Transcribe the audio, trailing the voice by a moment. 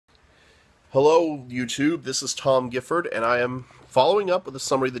Hello, YouTube. This is Tom Gifford, and I am following up with a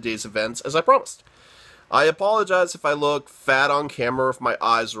summary of the day's events, as I promised. I apologize if I look fat on camera, if my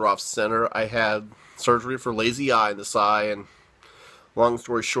eyes are off center. I had surgery for lazy eye in this eye, and long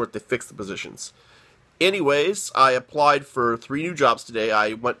story short, they fixed the positions. Anyways, I applied for 3 new jobs today.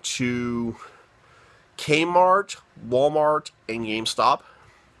 I went to Kmart, Walmart, and GameStop.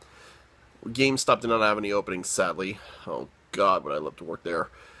 GameStop did not have any openings, sadly. Oh, God, would I love to work there.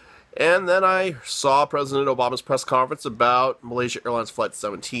 And then I saw President Obama's press conference about Malaysia Airlines Flight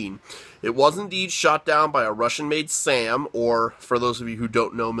 17. It was indeed shot down by a Russian-made SAM, or, for those of you who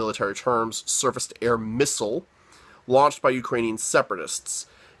don't know military terms, surface-to-air missile, launched by Ukrainian separatists.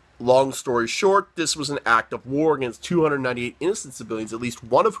 Long story short, this was an act of war against 298 innocent civilians, at least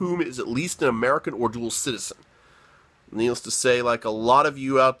one of whom is at least an American or dual citizen. Needless to say, like a lot of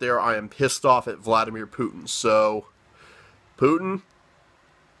you out there, I am pissed off at Vladimir Putin. So, Putin,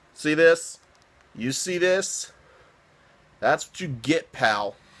 see this? You see this? That's what you get,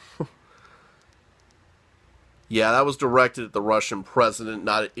 pal. Yeah, that was directed at the Russian president,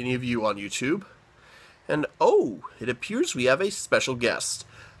 not at any of you on YouTube. And oh, it appears we have a special guest.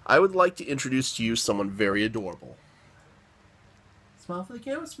 I would like to introduce to you someone very adorable. Smile for the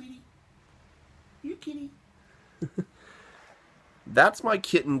camera, sweetie. You kitty. That's my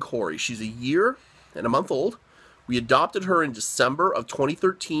kitten, Kory. She's a year and a month old. We adopted her in December of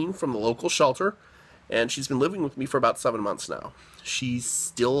 2013 from the local shelter, and she's been living with me for about 7 months now. She's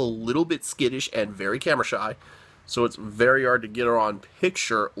still a little bit skittish and very camera shy, so it's very hard to get her on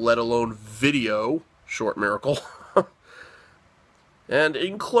picture, let alone video. Short miracle. And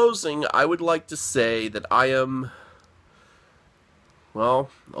in closing, I would like to say that I am, well,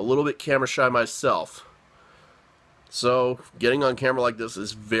 a little bit camera shy myself. So, getting on camera like this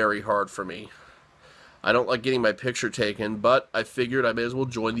is very hard for me. I don't like getting my picture taken, but I figured I may as well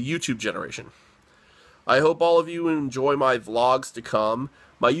join the YouTube generation. I hope all of you enjoy my vlogs to come.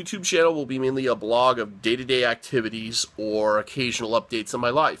 My YouTube channel will be mainly a blog of day-to-day activities or occasional updates on my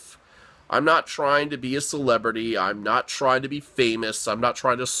life. I'm not trying to be a celebrity, I'm not trying to be famous, I'm not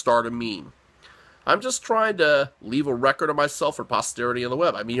trying to start a meme. I'm just trying to leave a record of myself for posterity on the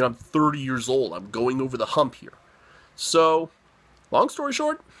web. I mean, I'm 30 years old, I'm going over the hump here. So, long story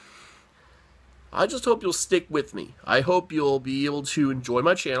short, I just hope you'll stick with me. I hope you'll be able to enjoy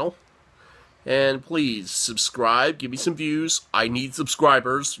my channel. And please, subscribe, give me some views. I need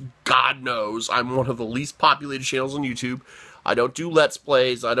subscribers. God knows, I'm one of the least populated channels on YouTube. I don't do Let's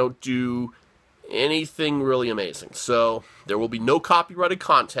Plays. I don't do anything really amazing. So, there will be no copyrighted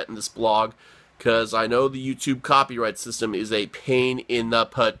content in this blog, because I know the YouTube copyright system is a pain in the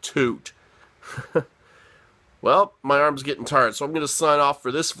patoot. Well, my arm's getting tired, so I'm going to sign off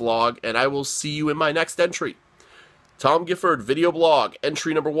for this vlog, and I will see you in my next entry. Tom Gifford, video blog,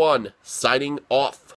 entry number 1, signing off.